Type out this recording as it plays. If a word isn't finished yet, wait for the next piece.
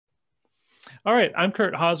All right, I'm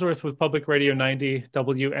Kurt Hauswirth with Public Radio 90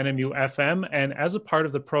 WNMU-FM, and as a part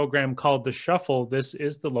of the program called The Shuffle, this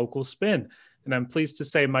is the local spin. And I'm pleased to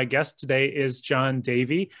say my guest today is John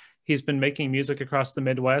Davey. He's been making music across the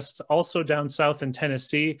Midwest, also down south in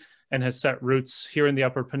Tennessee, and has set roots here in the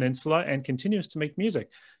Upper Peninsula and continues to make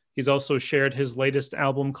music. He's also shared his latest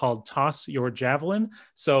album called Toss Your Javelin.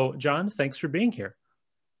 So, John, thanks for being here.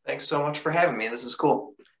 Thanks so much for having me. This is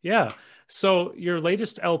cool. Yeah. So your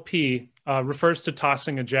latest LP refers to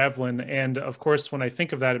tossing a javelin. And of course, when I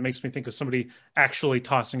think of that, it makes me think of somebody actually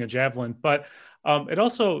tossing a javelin. But it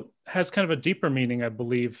also has kind of a deeper meaning, I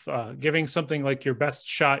believe, giving something like your best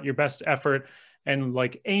shot, your best effort, and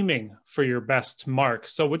like aiming for your best mark.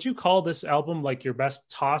 So would you call this album like your best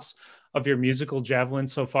toss of your musical javelin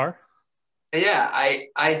so far? Yeah,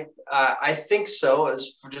 I think so.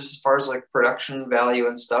 As far as like production value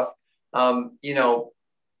and stuff,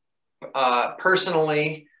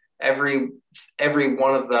 personally, every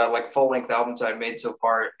one of the like full length albums I've made so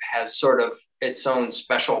far has sort of its own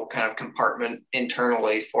special kind of compartment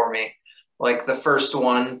internally for me. Like the first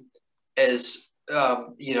one is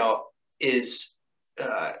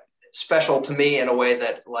special to me in a way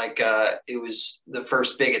that like it was the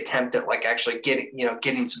first big attempt at like actually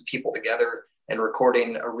getting some people together and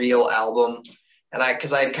recording a real album. And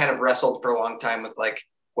because I had kind of wrestled for a long time with like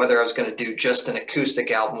whether I was going to do just an acoustic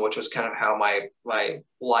album, which was kind of how my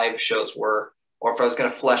live shows were, or if I was going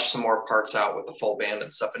to flesh some more parts out with a full band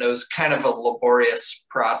and stuff. And it was kind of a laborious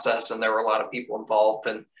process, and there were a lot of people involved,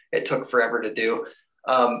 and it took forever to do.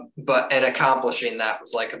 But accomplishing that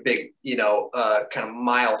was like a big, kind of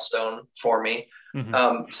milestone for me.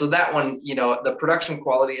 Mm-hmm. So that one, the production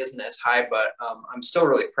quality isn't as high, but I'm still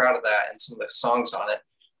really proud of that and some of the songs on it.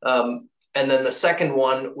 And then the second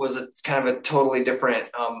one was a kind of a totally different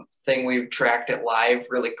thing. We tracked it live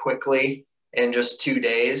really quickly in just 2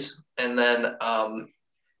 days. And then,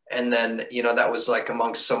 that was like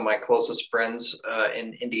amongst some of my closest friends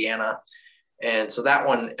in Indiana. And so that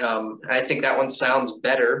one, I think that one sounds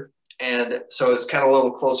better. And so it's kind of a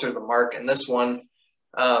little closer to the mark. And this one,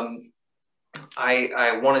 I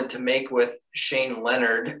wanted to make with Shane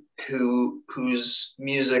Leonard, whose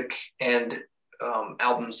music and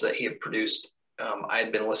albums that he had produced, I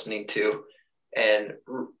had been listening to, and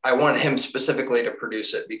I wanted him specifically to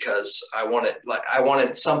produce it because I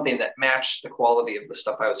wanted something that matched the quality of the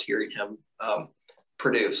stuff I was hearing him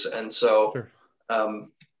produce. And so, sure.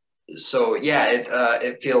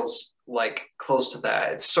 It feels like close to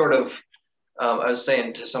that. It's sort of, I was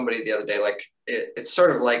saying to somebody the other day, like it's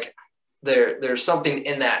sort of like there's something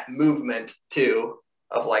in that movement too,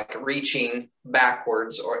 of like reaching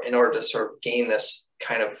backwards or in order to sort of gain this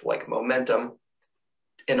kind of like momentum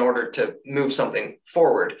in order to move something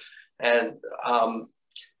forward. And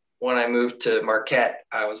when I moved to Marquette,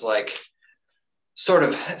 I was like, sort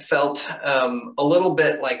of felt a little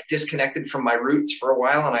bit like disconnected from my roots for a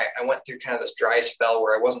while. And I went through kind of this dry spell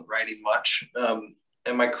where I wasn't writing much.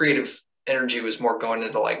 And my creative energy was more going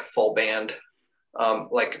into like full band,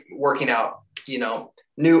 like working out,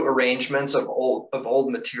 new arrangements of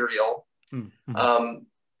old material. Mm-hmm.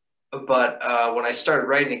 But when I started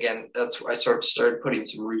writing again, that's where I sort of started putting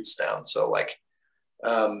some roots down. So like,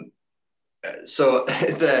 so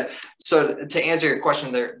to answer your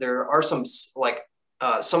question, there are some like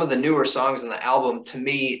some of the newer songs in the album to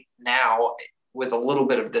me now, with a little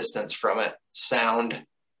bit of distance from it, sound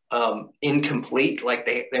incomplete, like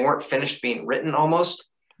they weren't finished being written almost.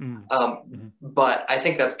 But I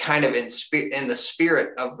think that's kind of in the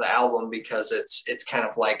spirit of the album, because it's kind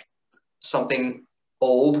of like something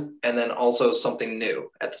old and then also something new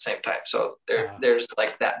at the same time. So there's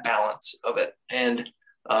like that balance of it. And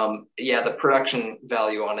the production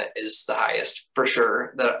value on it is the highest for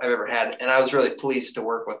sure that I've ever had. And I was really pleased to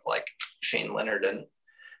work with like Shane Leonard and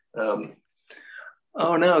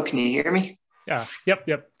oh no, can you hear me? Yeah. Yep.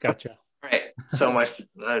 Gotcha. Right. So my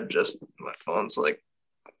phone's like,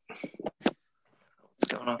 what's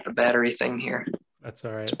going on with the battery thing here? That's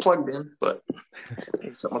all right. It's plugged in, but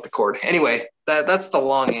something with the cord. Anyway, that's the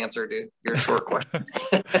long answer to your short question.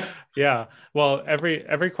 Yeah. Well,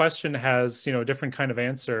 every question has, a different kind of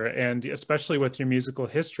answer. And especially with your musical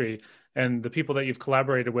history and the people that you've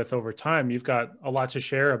collaborated with over time, you've got a lot to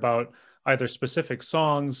share about either specific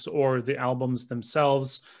songs or the albums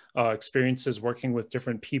themselves, experiences working with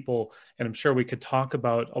different people. And I'm sure we could talk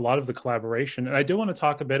about a lot of the collaboration. And I do want to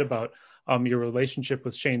talk a bit about your relationship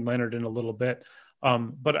with Shane Leonard in a little bit.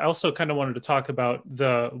 But I also kind of wanted to talk about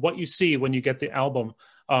what you see when you get the album.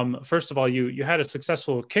 First of all, you had a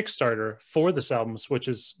successful Kickstarter for this album, which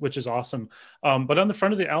is awesome. But on the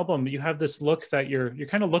front of the album, you have this look that you're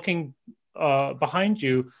kind of looking behind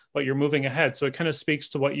you, but you're moving ahead. So it kind of speaks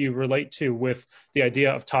to what you relate to with the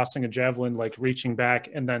idea of tossing a javelin, like reaching back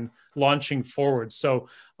and then launching forward. So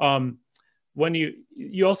when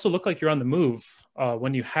you also look like you're on the move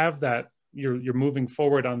when you have that, you're moving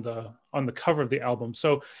forward on the cover of the album.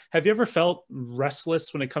 So have you ever felt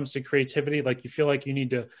restless when it comes to creativity? Like you feel like you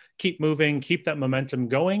need to keep moving, keep that momentum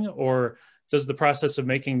going, or does the process of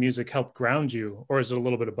making music help ground you, or is it a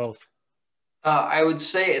little bit of both? I would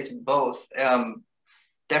say it's both.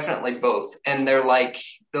 Definitely both. And they're like,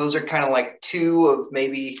 those are kind of like two of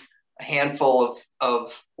maybe a handful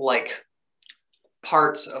of like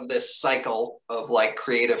parts of this cycle of like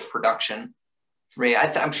creative production. For me,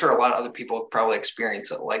 I'm sure a lot of other people probably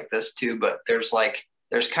experience it like this too, but there's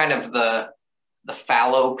kind of the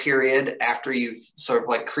fallow period after you've sort of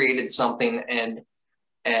like created something and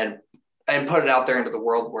put it out there into the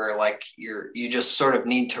world, where like you just sort of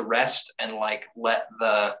need to rest and like let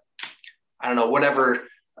the, I don't know, whatever,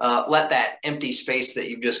 let that empty space that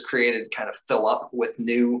you've just created kind of fill up with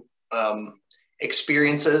new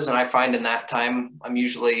experiences. And I find in that time, I'm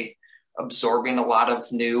usually absorbing a lot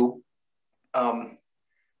of new,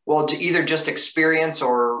 to either just experience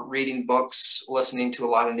or reading books, listening to a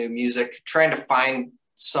lot of new music, trying to find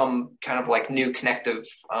some kind of like new connective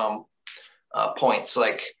points,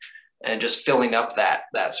 like, and just filling up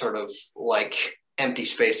that sort of like empty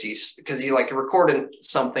spaces, because you're recording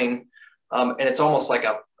something and it's almost like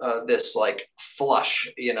this like flush,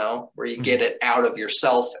 where you get it out of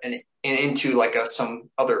yourself and into like some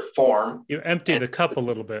other form. You empty the cup a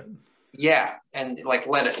little bit. Yeah. And like,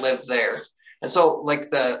 let it live there. And so like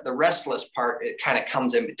the restless part, it kind of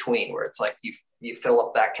comes in between, where it's like you fill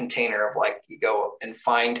up that container of like, you go and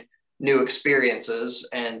find new experiences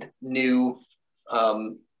and new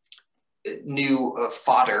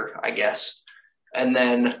fodder, I guess. And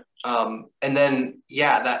then,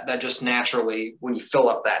 that just naturally, when you fill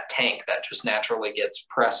up that tank, that just naturally gets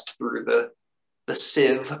pressed through the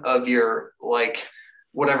sieve of your, like,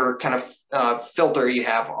 whatever kind of filter you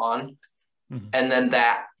have on. Mm-hmm. And then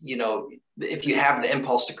that, if you have the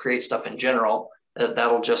impulse to create stuff in general,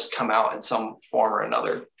 that'll just come out in some form or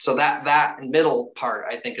another. So that middle part,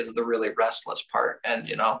 I think, is the really restless part.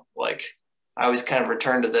 And, like, I always kind of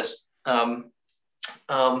return to this,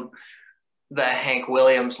 the Hank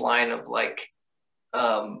Williams line of like,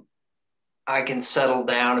 I can settle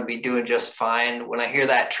down and be doing just fine when I hear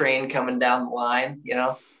that train coming down the line,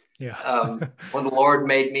 Yeah. When the Lord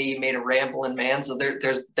made me, he made a rambling man. So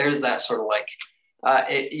there's that sort of like,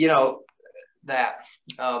 that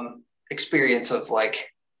experience of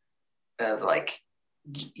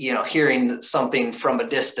hearing something from a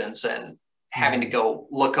distance and having to go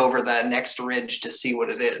look over that next ridge to see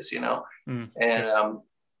what it is, and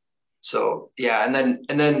so yeah, and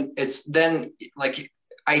then it's like,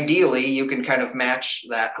 ideally you can kind of match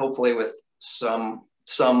that hopefully with some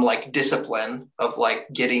like discipline of like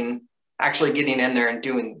actually getting in there and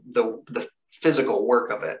doing the physical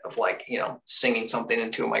work of it, of like, singing something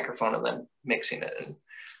into a microphone and then mixing it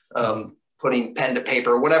and putting pen to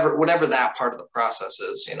paper, whatever that part of the process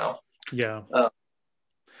is, Yeah.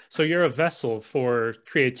 So you're a vessel for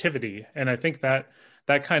creativity. And I think that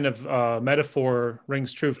kind of metaphor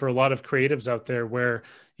rings true for a lot of creatives out there, where,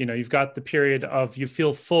 you've got the period of you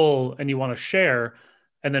feel full and you want to share.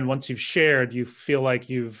 And then once you've shared, you feel like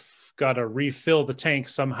you've got to refill the tank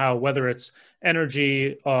somehow, whether it's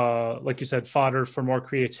energy, like you said, fodder for more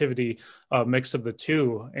creativity, mix of the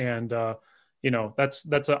two. And, that's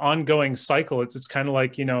an ongoing cycle. It's kind of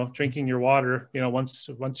like, drinking your water, once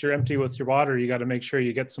you're empty with your water, you got to make sure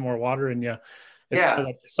you get some more water in you. It's kind of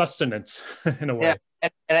like sustenance in a way. Yeah.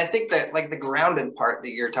 And I think that like the grounded part that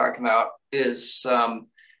you're talking about is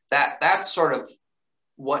that's sort of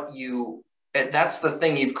that's the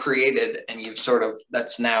thing you've created, and you've sort of,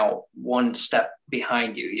 that's now one step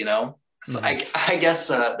behind you, So I guess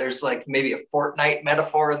there's like maybe a Fortnite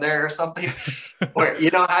metaphor in there or something, where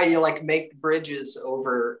how you like make bridges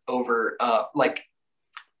over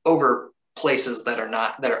places that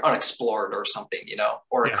are unexplored or something,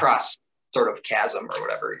 or across sort of chasm or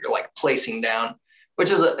whatever. You're like placing down,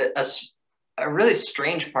 which is a really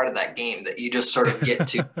strange part of that game, that you just sort of get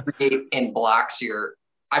to create in blocks.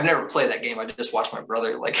 I've never played that game. I just watched my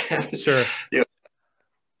brother like sure. I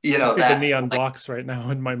see the neon blocks right now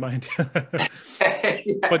in my mind.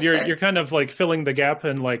 But you're kind of like filling the gap,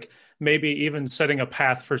 and like maybe even setting a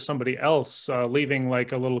path for somebody else, leaving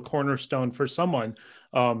like a little cornerstone for someone.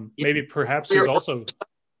 Maybe perhaps there's also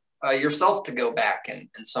yourself to go back in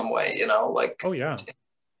some way, like, oh yeah,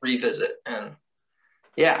 revisit. And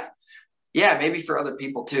yeah, maybe for other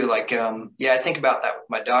people too. Like, I think about that with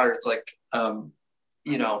my daughter. It's like,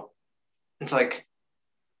 it's like,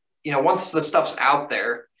 you know, once the stuff's out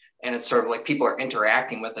there and it's sort of like people are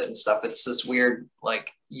interacting with it and stuff, it's this weird,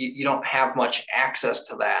 like you don't have much access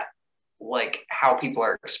to that, like how people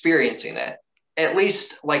are experiencing it, at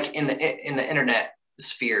least like in the internet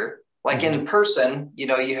sphere. Like in person, you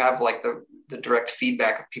know, you have like the direct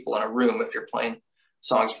feedback of people in a room if you're playing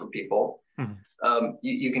songs for people.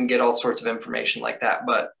 You can get all sorts of information like that,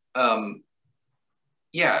 but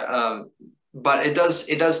but it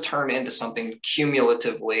does turn into something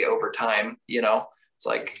cumulatively over time, you know. It's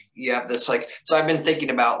like you have this, like, so I've been thinking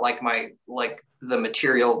about like the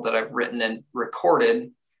material that I've written and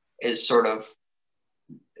recorded is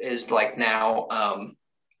like now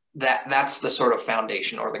that's the sort of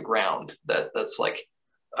foundation or the ground that's like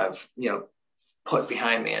I've, you know, put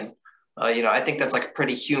behind me. And you know, I think that's like a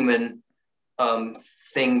pretty human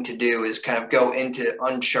thing to do, is kind of go into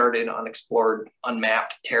uncharted, unexplored,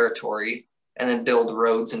 unmapped territory and then build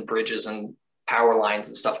roads and bridges and power lines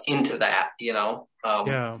and stuff into that, you know.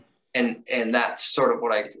 And that's sort of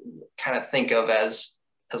what I kind of think of as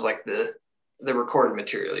like the recorded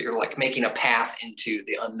material. You're like making a path into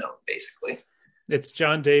the unknown, basically. It's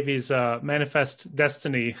John Davey's manifest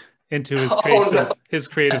destiny into his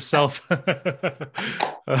creative self.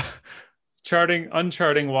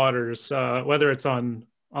 Uncharting waters, whether it's on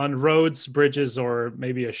roads, bridges, or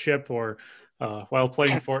maybe a ship, or while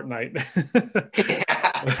playing Fortnite.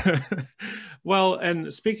 Well,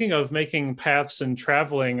 and speaking of making paths and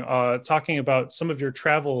traveling, talking about some of your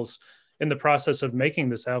travels in the process of making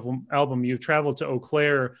this album, you traveled to Eau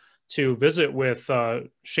Claire to visit with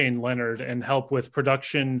Shane Leonard and help with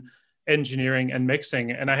production, engineering, and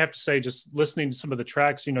mixing. And I have to say, just listening to some of the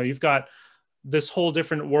tracks, you know, you've got this whole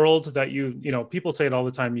different world that you know, people say it all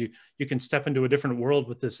the time, you can step into a different world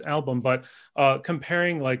with this album. But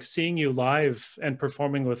comparing, like, seeing you live and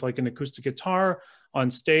performing with like an acoustic guitar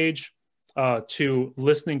on stage to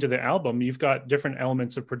listening to the album, you've got different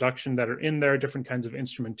elements of production that are in there, different kinds of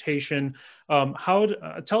instrumentation.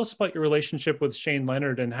 Tell us about your relationship with Shane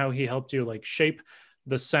Leonard and how he helped you like shape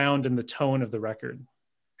the sound and the tone of the record.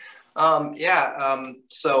 So,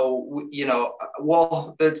 you know,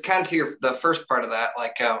 well, the kind of to the first part of that,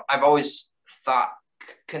 like, I've always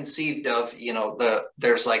conceived of, you know,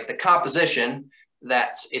 there's like the composition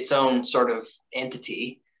that's its own sort of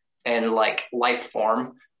entity and like life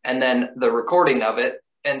form, and then the recording of it.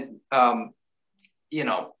 And, you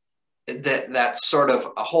know, that's sort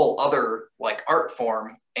of a whole other like art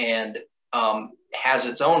form, and, has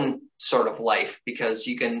its own sort of life, because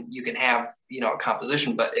you can have, you know, a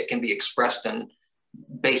composition, but it can be expressed in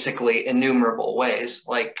basically innumerable ways.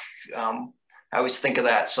 Like, I always think of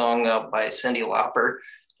that song by Cyndi Lauper,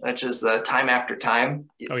 which is the Time After Time.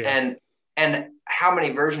 Oh, yeah. And how many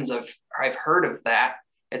versions I've heard of that.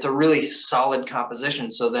 It's a really solid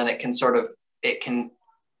composition. So then it can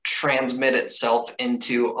transmit itself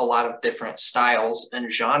into a lot of different styles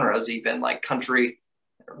and genres, even like country,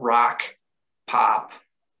 rock, pop.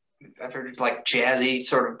 I've heard like jazzy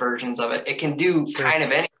sort of versions of it. It can do kind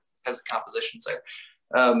of anything because the composition's there.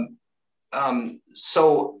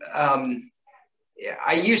 Yeah,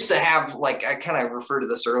 I used to have, like, I kind of referred to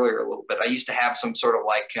this earlier a little bit. I used to have some sort of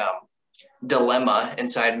like dilemma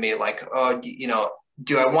inside me, like, oh, you know,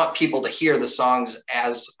 do I want people to hear the songs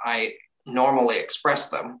as I normally express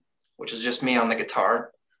them, which is just me on the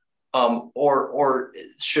guitar? Or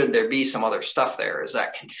should there be some other stuff there? Is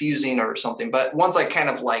that confusing or something? But once I kind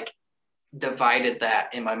of like divided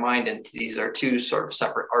that in my mind into these are two sort of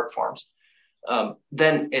separate art forms,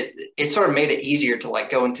 then it sort of made it easier to like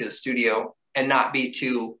go into the studio and not be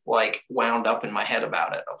too like wound up in my head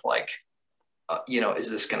about it, of like, you know, is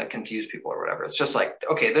this going to confuse people or whatever? It's just like,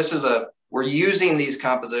 okay, we're using these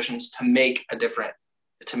compositions to make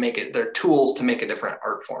they're tools to make a different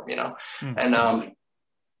art form, you know? Mm-hmm. And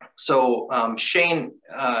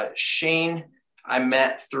Shane, I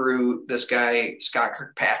met through this guy, Scott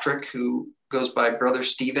Kirkpatrick, who goes by Brother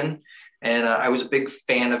Steven. And I was a big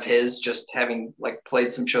fan of his, just having like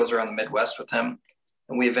played some shows around the Midwest with him.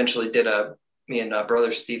 And we eventually me and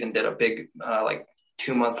Brother Steven did a big, like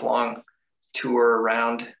 2-month-long tour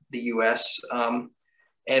around the US.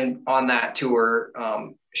 And on that tour,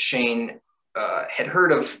 Shane had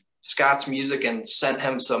heard of Scott's music and sent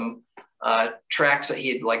him some tracks that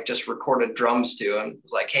he had like just recorded drums to, and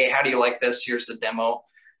was like, hey, how do you like this? Here's the demo.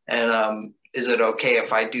 And is it okay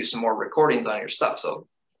if I do some more recordings on your stuff? So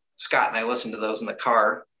Scott and I listened to those in the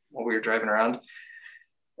car while we were driving around.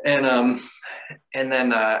 And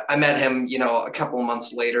then I met him, you know, a couple of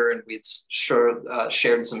months later, and we'd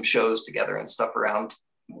shared some shows together and stuff around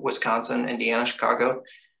Wisconsin, Indiana, Chicago.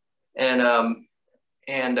 And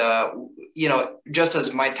And you know, just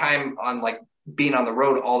as my time on like being on the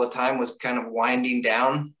road all the time was kind of winding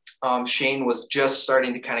down, Shane was just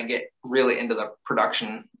starting to kind of get really into the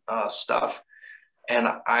production stuff. And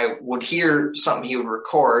I would hear something he would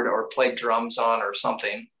record or play drums on or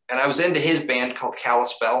something. And I was into his band called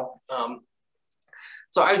Kalispell.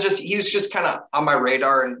 So he was just kind of on my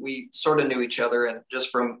radar, and we sort of knew each other, and just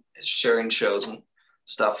from sharing shows and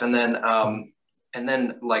stuff. And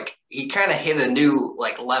then like he kind of hit a new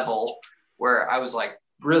like level where I was like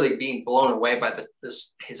really being blown away by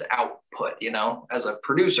his output, you know, as a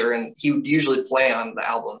producer. And he would usually play on the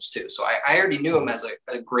albums too. So I already knew him as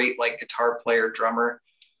a great like guitar player, drummer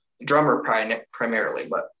primarily,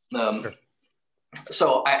 but Sure.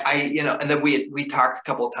 so I you know, and then we talked a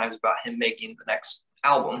couple of times about him making the next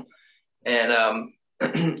album. And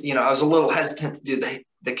you know, I was a little hesitant to do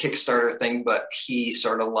the Kickstarter thing, but he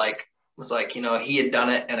sort of like was like, you know, he had done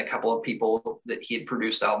it, and a couple of people that he had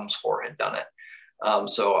produced albums for had done it.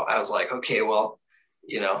 So I was like, okay, well,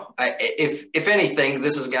 you know, if anything,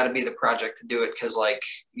 this has got to be the project to do it, because like,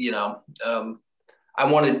 you know, I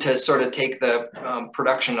wanted to sort of take the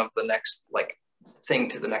production of the next like thing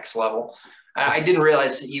to the next level. I didn't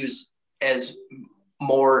realize that he was as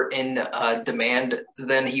more in demand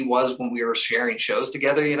than he was when we were sharing shows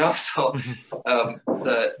together, you know. So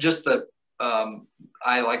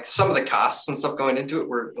I like some of the costs and stuff going into it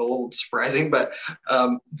were a little surprising, but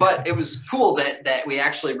it was cool that we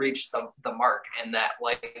actually reached the mark, and that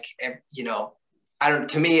like, you know,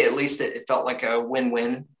 to me at least it felt like a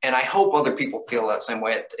win-win, and I hope other people feel that same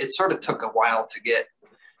way. It sort of took a while to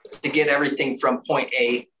get everything from point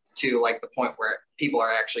A to like the point where people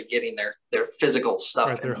are actually getting their physical stuff.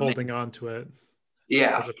 Right, they're holding on to it.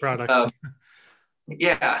 Yeah. As a product.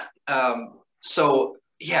 Yeah. So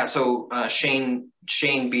Shane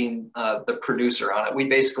being the producer on it, we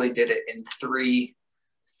basically did it in three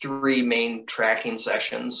main tracking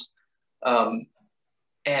sessions.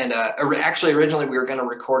 Actually originally we were going to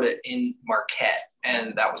record it in Marquette,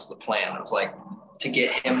 and that was the plan. It was like to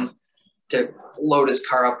get him to load his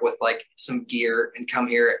car up with like some gear and come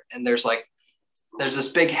here. And there's this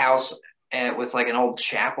big house with like an old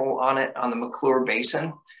chapel on it on the McClure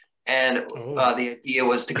Basin. And the idea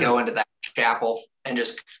was to go into that chapel and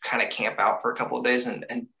just kind of camp out for a couple of days and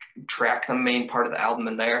track the main part of the album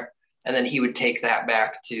in there. And then he would take that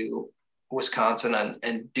back to Wisconsin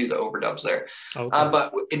and do the overdubs there. Okay.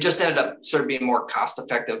 But it just ended up sort of being more cost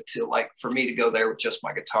effective to like for me to go there with just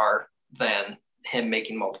my guitar than him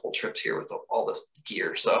making multiple trips here with all this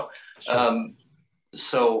gear. So, sure.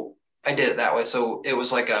 So I did it that way. So it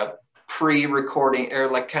was like a pre-recording or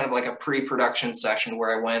like kind of like a pre-production session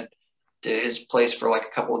where I went to his place for like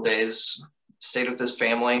a couple of days, stayed with his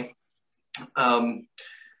family,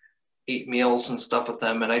 ate meals and stuff with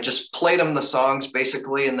them. And I just played them the songs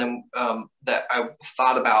basically. And then that I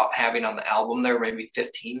thought about having on the album, there were maybe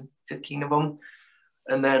 15 of them.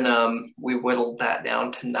 And then we whittled that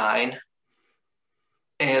down to 9.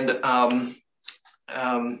 And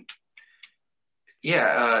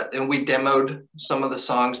and we demoed some of the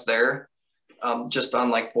songs there, just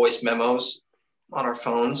on like voice memos on our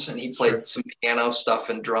phones, and he played some piano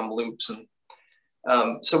stuff and drum loops, and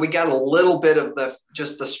so we got a little bit of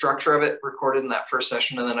just the structure of it recorded in that first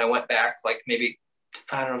session. And then I went back like maybe,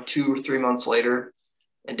 I don't know, 2 or 3 months later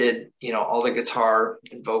and did, you know, all the guitar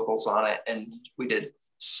and vocals on it, and we did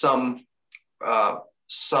some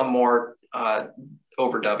more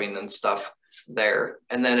overdubbing and stuff there.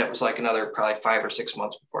 And then it was like another probably 5 or 6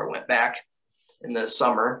 months before I went back in the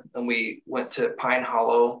summer, and we went to Pine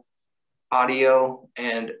Hollow Audio,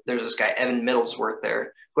 and there's this guy Evan Middlesworth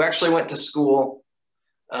there who actually went to school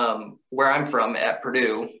where I'm from at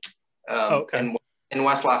Purdue, in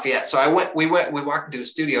West Lafayette. So we walked into a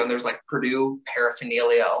studio, and there's like Purdue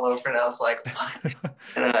paraphernalia all over, and I was like, what?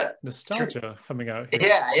 And, nostalgia coming out here.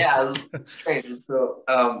 Yeah, it's strange. And so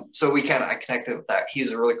I connected with that.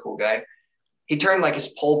 He's a really cool guy. He turned like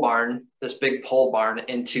his this big pole barn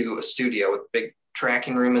into a studio with a big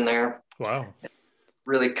tracking room in there. Wow.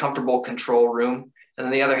 Really comfortable control room. And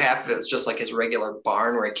then the other half of it was just like his regular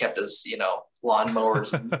barn where he kept his, you know,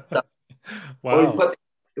 lawnmowers and stuff. Wow. Well,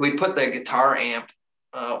 we put the guitar amp,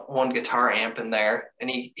 one guitar amp in there, and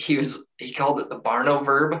he called it the Barno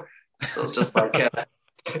verb. So it's just like,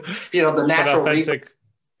 you know, the natural authentic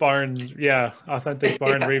barn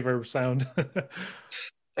reverb sound.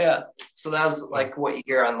 Yeah. So that was like what you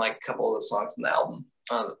hear on like a couple of the songs in the album,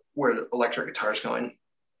 where the electric guitar is going.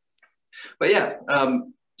 But yeah,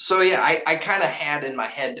 I kind of had in my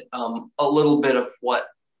head a little bit of what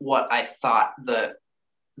I thought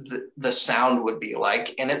the sound would be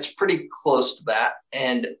like, and it's pretty close to that.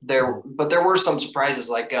 And there were some surprises,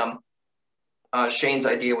 like Shane's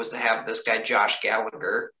idea was to have this guy Josh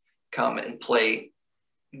Gallagher come and play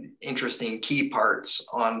interesting key parts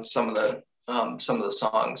on some of the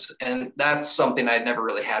songs, and that's something I'd never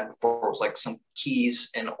really had before. It was like some keys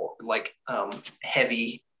and like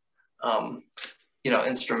heavy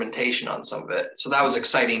instrumentation on some of it. So that was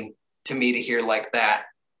exciting to me to hear like that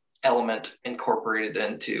element incorporated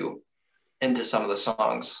into some of the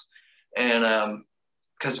songs. And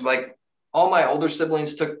because like all my older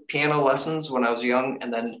siblings took piano lessons when I was young,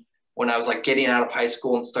 and then when I was like getting out of high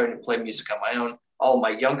school and starting to play music on my own, all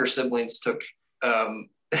my younger siblings took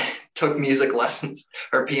took music lessons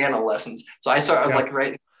or piano lessons. So I was like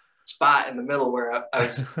right in the spot in the middle where I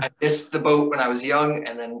missed the boat when I was young,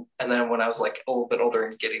 and then when I was like a little bit older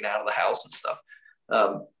and getting out of the house and stuff,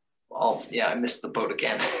 I missed the boat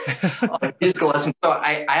again. Musical lessons. So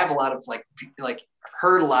I have a lot of like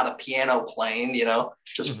heard a lot of piano playing,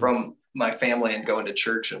 just from my family and going to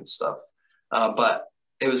church and stuff. But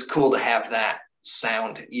it was cool to have that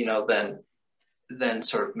sound, then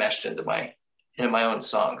sort of meshed into my own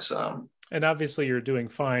songs. And obviously you're doing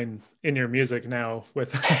fine in your music now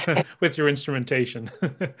with with your instrumentation.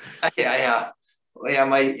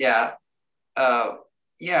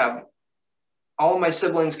 All of my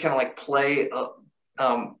siblings kind of like play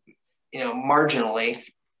marginally.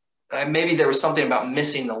 Maybe there was something about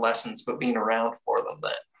missing the lessons but being around for them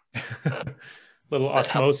that little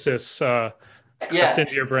osmosis crept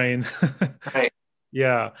into your brain. Right.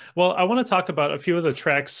 Yeah. Well, I want to talk about a few of the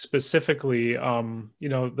tracks specifically.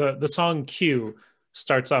 The song Q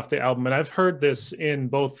starts off the album, and I've heard this in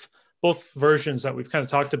both versions that we've kind of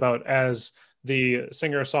talked about, as the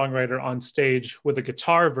singer-songwriter on stage with a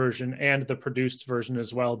guitar version and the produced version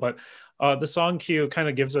as well. But the song Q kind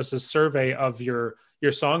of gives us a survey of your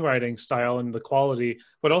songwriting style and the quality,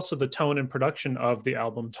 but also the tone and production of the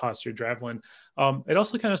album Toss Your Javelin. It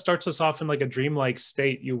also kind of starts us off in like a dreamlike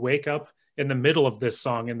state. You wake up in the middle of this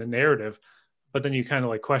song in the narrative, but then you kind of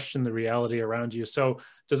like question the reality around you. So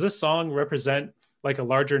does this song represent like a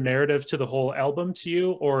larger narrative to the whole album to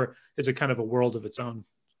you, or is it kind of a world of its own?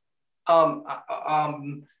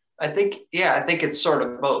 I think it's sort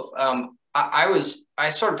of both. I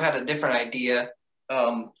sort of had a different idea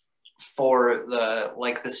for the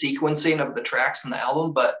sequencing of the tracks in the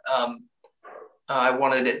album, but I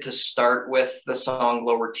wanted it to start with the song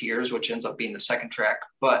Lower Tears, which ends up being the second track.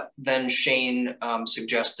 But then Shane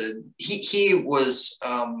suggested, he was,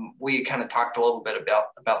 we kind of talked a little bit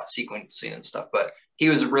about the sequencing and stuff, but he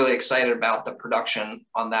was really excited about the production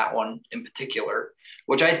on that one in particular,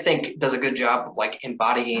 which I think does a good job of like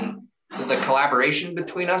embodying the collaboration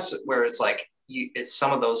between us, where it's like, it's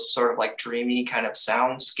some of those sort of like dreamy kind of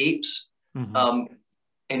soundscapes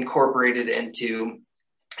incorporated into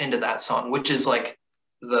that song, which is like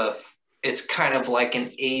it's kind of like an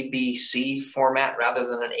ABC format rather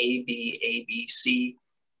than an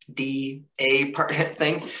ABCDA part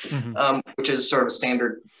thing, which is sort of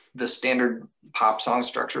the standard pop song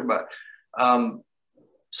structure. But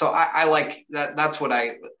so I like that. That's what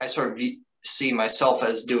I sort of see myself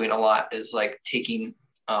as doing a lot, is like taking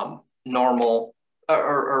normal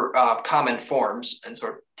or common forms and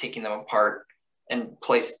sort of taking them apart and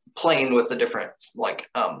playing with the different like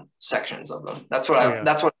sections of them. That's what I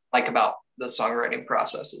like about the songwriting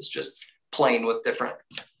process, is just playing with the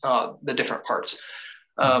different parts.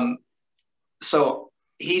 So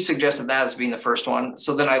he suggested that as being the first one.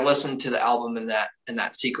 So then I listened to the album in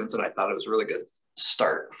that sequence, and I thought it was a really good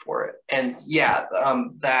start for it. And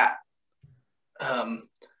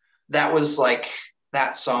that was like,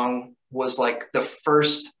 that song was like the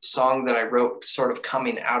first song that I wrote sort of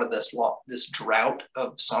coming out of this drought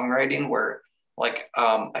of songwriting, where like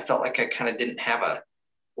I felt like I kind of didn't have a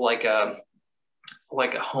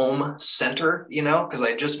home center, because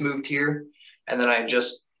I just moved here, and then I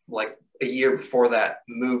just like a year before that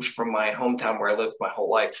moved from my hometown where I lived my whole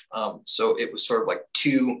life. So it was sort of like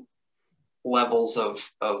two levels of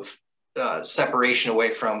separation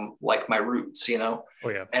away from like my roots, Oh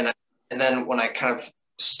yeah. And then when I kind of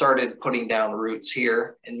started putting down roots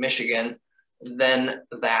here in Michigan, then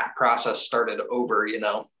that process started over,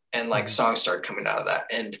 and like songs started coming out of that.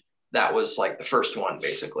 And that was like the first one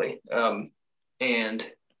basically. So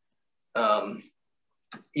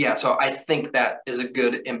I think that is a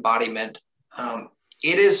good embodiment.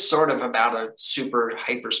 It is sort of about a super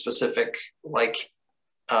hyper specific like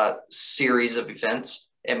series of events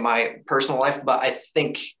in my personal life, but I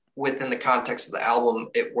think within the context of the album,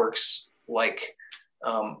 it works like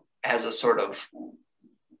as a sort of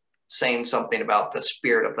saying something about the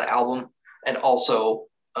spirit of the album, and also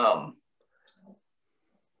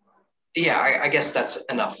yeah, I guess that's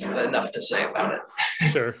enough to say about it.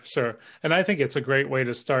 Sure. And I think it's a great way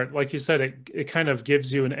to start. Like you said, it kind of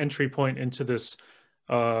gives you an entry point into this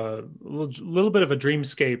little bit of a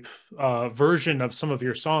dreamscape version of some of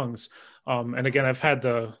your songs. And again, I've had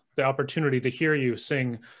the opportunity to hear you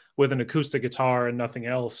sing with an acoustic guitar and nothing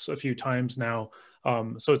else a few times now.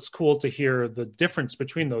 So it's cool to hear the difference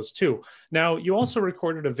between those two. Now, you also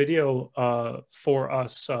recorded a video for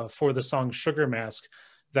us for the song Sugar Mask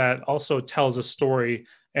that also tells a story,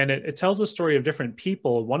 and it tells a story of different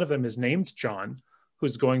people. One of them is named John,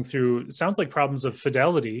 who's going through, it sounds like, problems of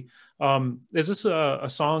fidelity. Is this a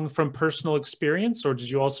song from personal experience, or did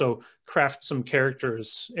you also craft some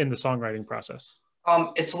characters in the songwriting process?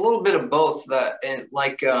 It's a little bit of both. That's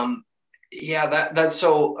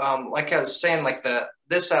so. Like I was saying, like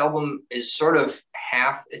this album is sort of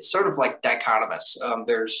half. It's sort of like dichotomous.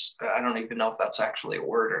 There's, I don't even know if that's actually a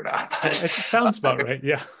word or not, but it sounds about right.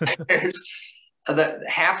 Yeah. There's the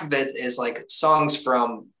half of it is like songs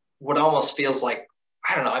from what almost feels like,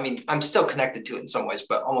 I don't know. I mean, I'm still connected to it in some ways,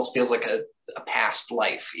 but almost feels like a past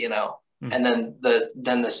life, you know. Mm-hmm. And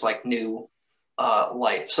then this like new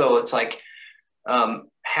life. So it's like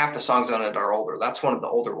half the songs on it are older. That's one of the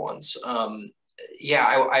older ones.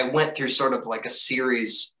 I went through sort of like a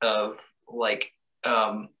series of like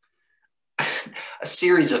a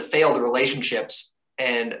series of failed relationships,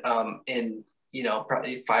 and in, you know,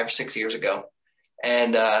 probably 5 or 6 years ago.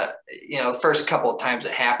 And you know, the first couple of times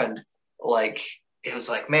it happened, like it was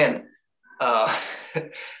like, man,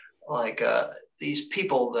 these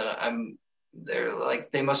people that they're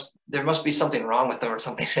like, there must be something wrong with them or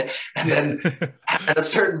something. And then at a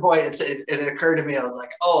certain point, it occurred to me, I was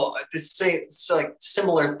like, oh, it's like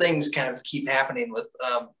similar things kind of keep happening with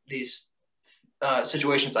these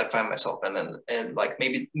situations I find myself in, and like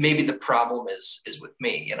maybe the problem is with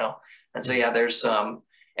me, you know. And so yeah, there's and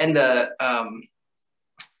then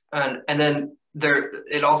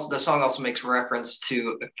the song also makes reference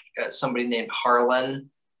to somebody named Harlan,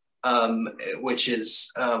 which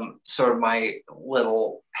is sort of my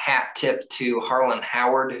little hat tip to Harlan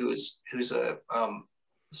Howard, who's a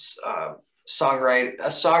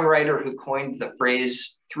songwriter who coined the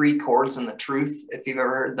phrase 3 chords and the truth. If you've ever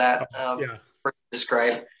heard that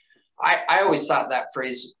described, I always thought that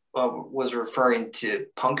phrase was referring to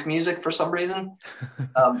punk music for some reason.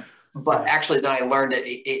 But actually, then I learned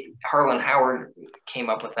Harlan Howard came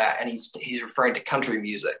up with that, and he's referring to country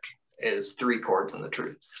music as 3 chords and the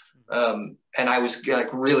truth. And I was like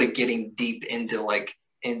really getting deep into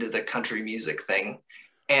the country music thing,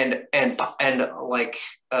 and like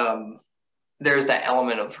there's that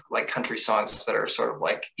element of like country songs that are sort of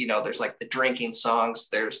like, you know, there's like the drinking songs,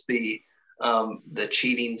 there's the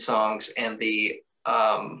cheating songs, and the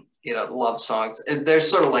you know, love songs. And there's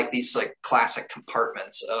sort of like these like classic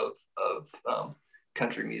compartments of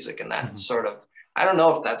country music, and that sort of, I don't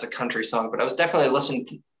know if that's a country song, but I was definitely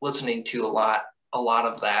listening to a lot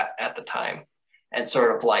of that at the time, and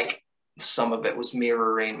sort of like some of it was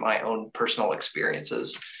mirroring my own personal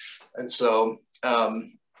experiences. And so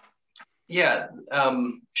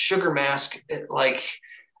Sugar Mask,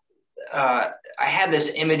 I had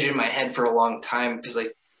this image in my head for a long time, because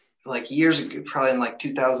like years ago, probably in like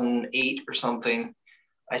 2008 or something,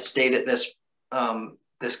 I stayed at this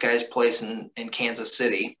guy's place in Kansas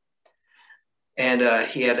City, and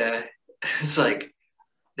he had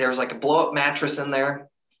there was like a blow up mattress in there,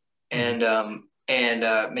 and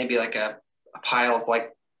maybe like a pile of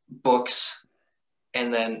like books,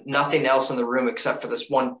 and then nothing else in the room except for this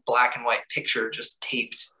one black and white picture just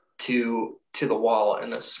taped to the wall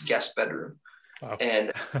in this guest bedroom. Wow.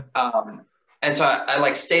 And so I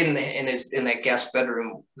like stayed in that guest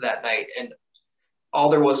bedroom that night, and all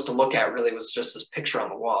there was to look at really was just this picture on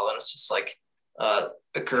the wall, and it's just like a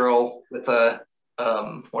girl with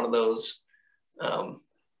one of those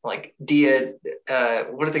like dia,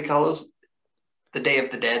 what do they call those? The Day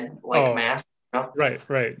of the Dead, like mask. You know?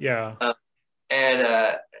 Right, yeah.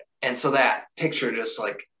 And so that picture just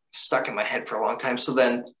like stuck in my head for a long time. So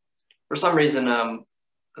then, for some reason,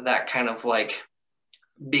 that kind of like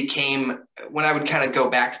became, when I would kind of go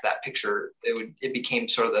back to that picture, it became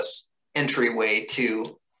sort of this entryway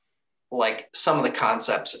to like some of the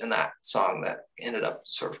concepts in that song that ended up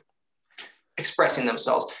sort of expressing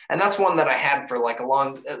themselves. And that's one that I had for like a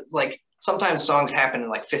long, like sometimes songs happen in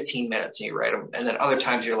like 15 minutes and you write them, and then other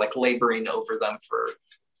times you're like laboring over them for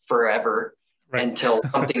forever, right, until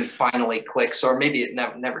something finally clicks, or maybe it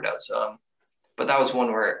never does. But that was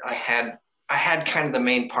one where I had kind of the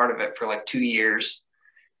main part of it for like 2 years.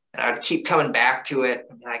 And I'd keep coming back to it.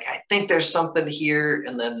 Like, I think there's something here.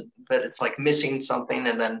 And then, but it's like missing something.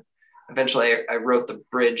 And then eventually I wrote the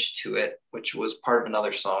bridge to it, which was part of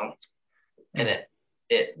another song. And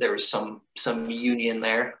there was some union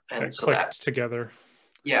there. And that so clicked that together.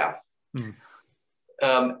 Yeah.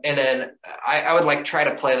 And then I would like try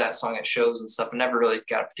to play that song at shows and stuff, and never really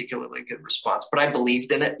got a particularly good response, but I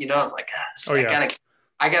believed in it. You know, I was like,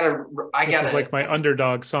 I gotta. This is like my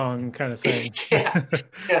underdog song kind of thing. Yeah.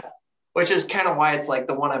 Which is kind of why it's like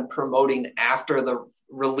the one I'm promoting after the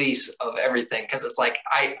release of everything. Cause it's like,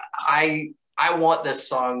 I want this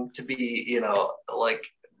song to be, you know, like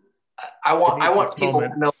I want people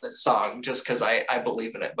to know this song just cause I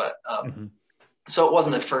believe in it. But, so it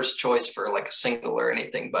wasn't the first choice for like a single or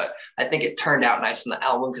anything, but I think it turned out nice in the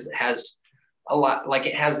album because it has a lot, like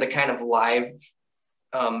it has the kind of live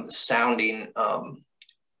sounding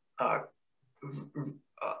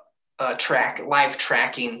live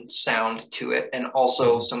tracking sound to it, and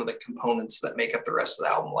also some of the components that make up the rest of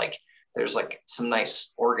the album. Like there's like some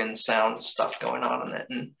nice organ sound stuff going on in it,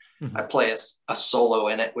 and I play a solo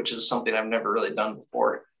in it, which is something I've never really done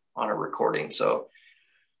before on a recording. So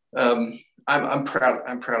I'm proud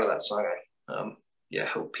of that song. I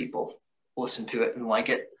hope people listen to it and like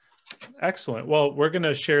it. Excellent. Well, we're going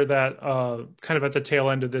to share that kind of at the tail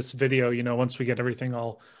end of this video, you know, once we get everything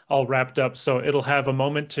all wrapped up. So it'll have a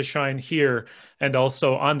moment to shine here and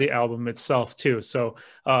also on the album itself too. So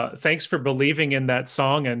thanks for believing in that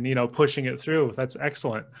song and, you know, pushing it through. That's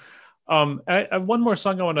excellent. I have one more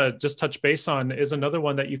song I want to just touch base on is another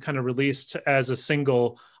one that you kind of released as a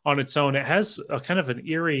single on its own. It has a kind of an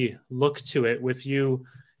eerie look to it with you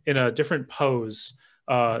in a different pose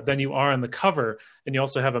than you are on the cover. And you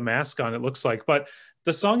also have a mask on, it looks like. But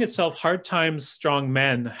the song itself, Hard Times, Strong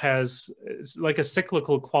Men, has like a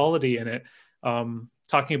cyclical quality in it,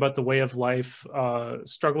 talking about the way of life,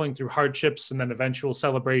 struggling through hardships and then eventual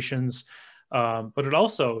celebrations. But it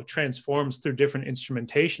also transforms through different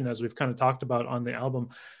instrumentation, as we've kind of talked about on the album.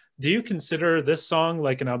 Do you consider this song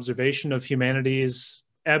like an observation of humanity's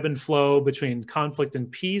ebb and flow between conflict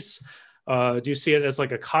and peace? Do you see it as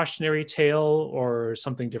like a cautionary tale or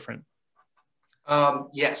something different?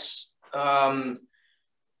 Yes.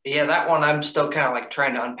 Yeah, that one I'm still kind of like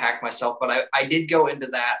trying to unpack myself, but I did go into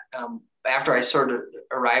that after I sort of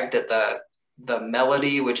arrived at the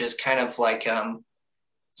melody, which is kind of like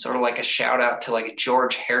sort of like a shout out to like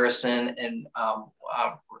George Harrison and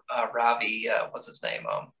Ravi, what's his name?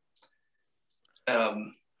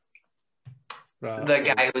 The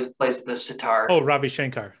guy who plays the sitar. Oh, Ravi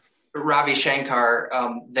Shankar.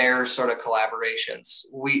 Their sort of collaborations.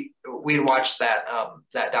 We'd watched that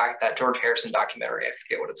George Harrison documentary. I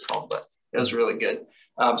forget what it's called, but it was really good.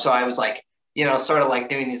 So I was like, you know, sort of like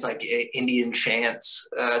doing these like Indian chants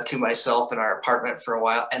to myself in our apartment for a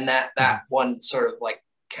while, and that one sort of like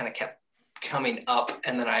kind of kept coming up,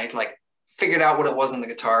 and then I like figured out what it was in the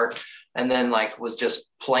guitar, and then like was just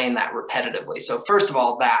playing that repetitively. So first of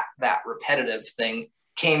all, that repetitive thing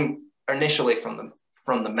came initially from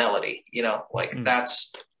the melody, you know, like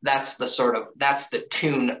that's the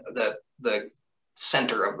tune, the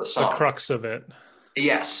center of the song, the crux of it.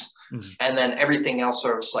 Yes. And then everything else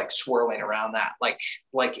sort of like swirling around that,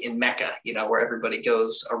 like in Mecca, you know, where everybody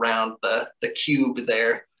goes around the cube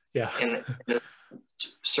there. Yeah. in a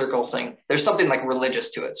circle thing. There's something like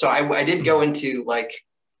religious to it. So I did go into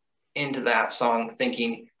that song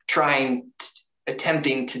thinking,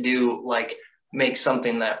 attempting to do like make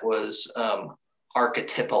something that was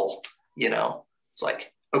archetypal, you know. It's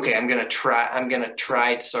like, okay, I'm gonna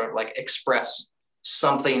try to sort of like express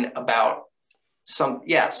something about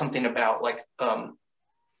something about like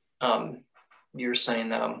you're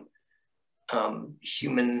saying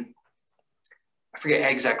human, I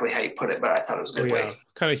forget exactly how you put it, but I thought it was a good way.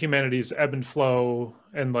 Kind of humanity's ebb and flow,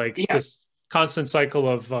 and like this constant cycle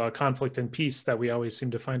of conflict and peace that we always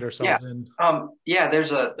seem to find ourselves in.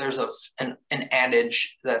 There's an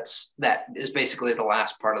adage that is basically the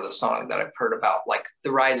last part of the song that I've heard about, like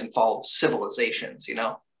the rise and fall of civilizations, you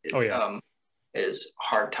know. Is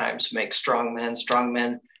hard times make strong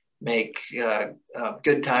men make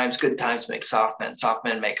good times make soft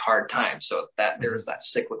men make hard times. So that there's that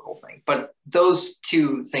cyclical thing. But those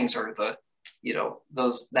two things are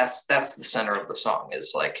that's the center of the song,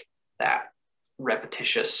 is like that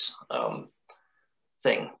repetitious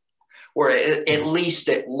thing where at least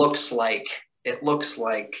it looks like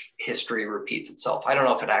history repeats itself. I don't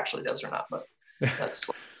know if it actually does or not, but that's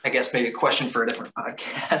I guess maybe a question for a different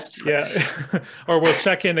podcast. Yeah. Or we'll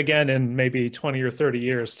check in again in maybe 20 or 30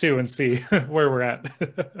 years too and see where we're at.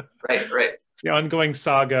 Right. The ongoing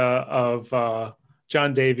saga of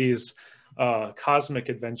John Davey's cosmic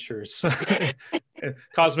adventures,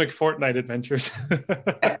 cosmic Fortnite adventures.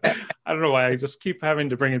 I don't know why I just keep having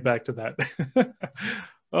to bring it back to that.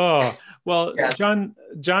 Oh, well, Yeah.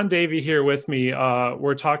 John Davey here with me.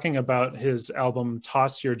 We're talking about his album,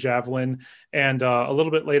 Toss Your Javelin. And a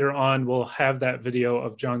little bit later on, we'll have that video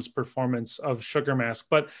of John's performance of Sugar Mask.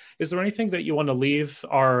 But is there anything that you want to leave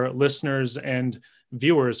our listeners and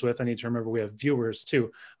viewers with? I need to remember we have viewers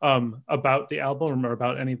too, about the album or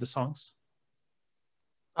about any of the songs?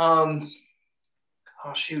 Oh,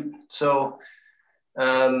 shoot. So,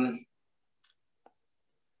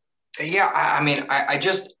 yeah, I mean, I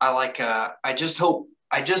just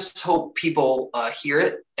hope people hear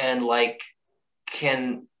it and like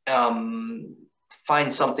can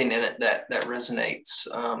find something in it that resonates.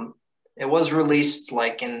 It was released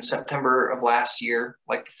like in September of last year,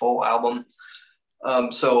 like the full album.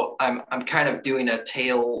 So I'm kind of doing a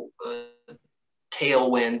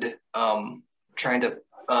tailwind, trying to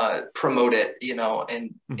promote it, you know,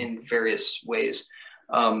 in various ways.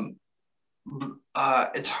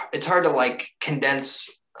 It's hard to like condense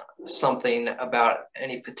something about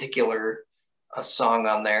any particular song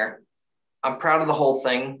on there. I'm proud of the whole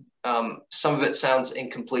thing. Some of it sounds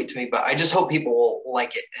incomplete to me, but I just hope people will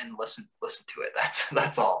like it and listen to it.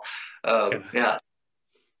 That's all. Yeah.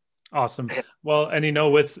 Awesome. Well, and you know,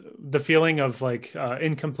 with the feeling of like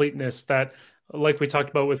incompleteness, that like we talked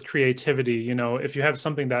about with creativity, you know, if you have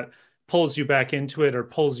something that pulls you back into it or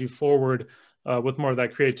pulls you forward with more of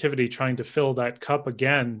that creativity, trying to fill that cup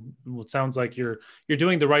again, well, it sounds like you're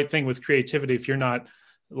doing the right thing with creativity. If you're not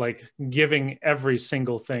like giving every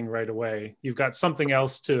single thing right away, you've got something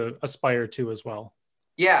else to aspire to as well.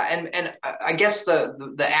 Yeah, and I guess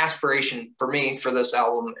the aspiration for me for this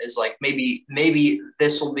album is like maybe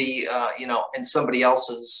this will be you know, in somebody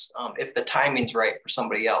else's, if the timing's right for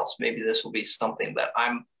somebody else, maybe this will be something that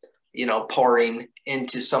I'm, you know, pouring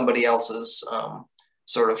into somebody else's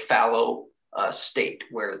sort of fallow state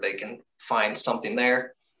where they can find something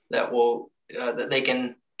there that will that they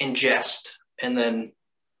can ingest and then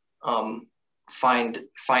find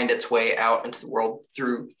its way out into the world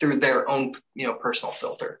through their own, you know, personal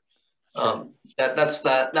filter. Sure. That's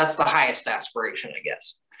the highest aspiration, I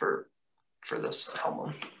guess, for this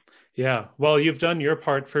album. Yeah, well, you've done your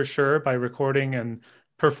part for sure by recording and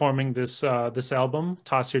performing this this album,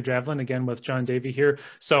 Toss Your Javelin, again with John Davey here.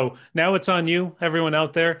 So now it's on you, everyone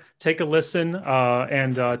out there. Take a listen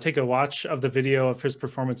and take a watch of the video of his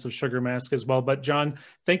performance of Sugar Mask as well. But John,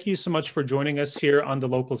 thank you so much for joining us here on The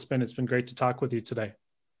Local Spin. It's been great to talk with you today.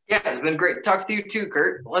 Yeah, it's been great to talk to you too,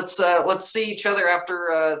 Kurt. Let's see each other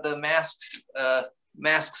after the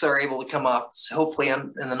masks are able to come off, hopefully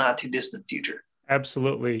in the not too distant future.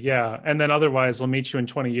 Absolutely, yeah. And then otherwise, I'll meet you in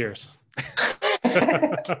 20 years. All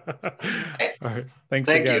right. Thank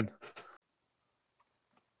again. You.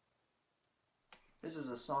 This is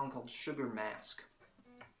a song called Sugar Mask.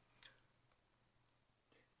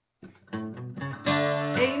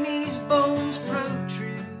 Amy's bones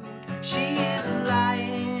protrude. She is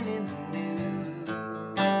lying in the nude,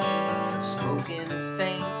 smoking a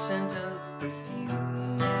faint scent of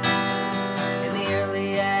perfume in the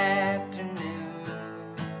early afternoon,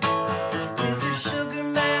 with her sugar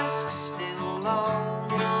mask still on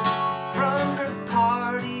from her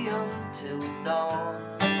party until dawn.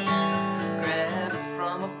 Grab it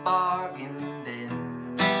from a bargain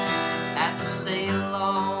bin at the sale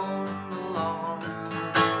on the lawn.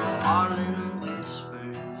 Arlen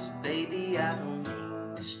whispers, baby, I don't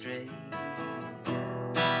mean to stray,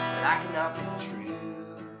 but I cannot be true.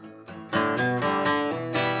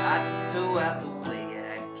 I tiptoe out the way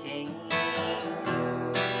I came.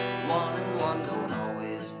 One and one don't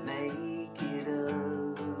always make it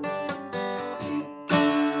up.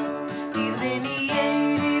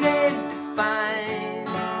 Delineated and defined.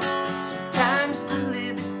 Sometimes to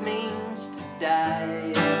live it means to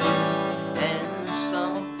die, and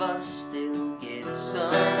some of us still get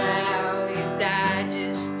somehow. You die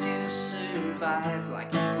just to survive,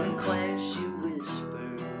 like when Claire, she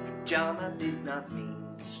whispered, John, I did not mean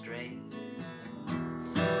to stray,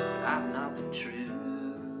 but I've not been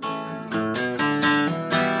true. I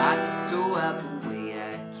tiptoe out the way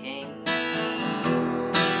I came.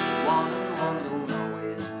 One and one don't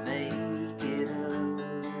always make it up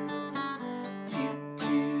to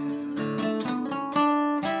two.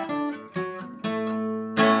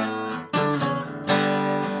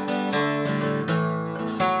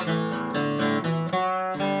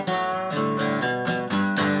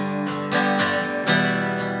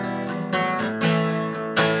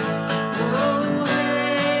 Oh,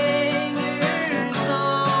 hangers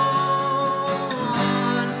on.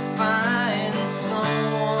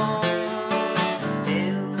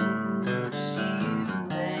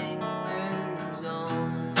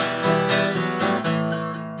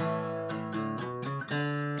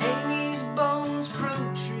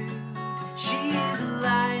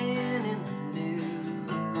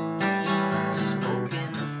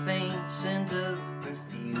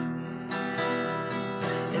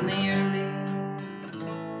 in the early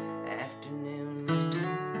afternoon.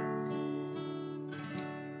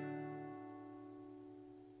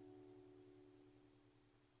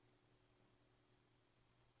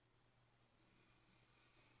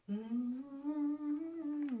 Mm-hmm.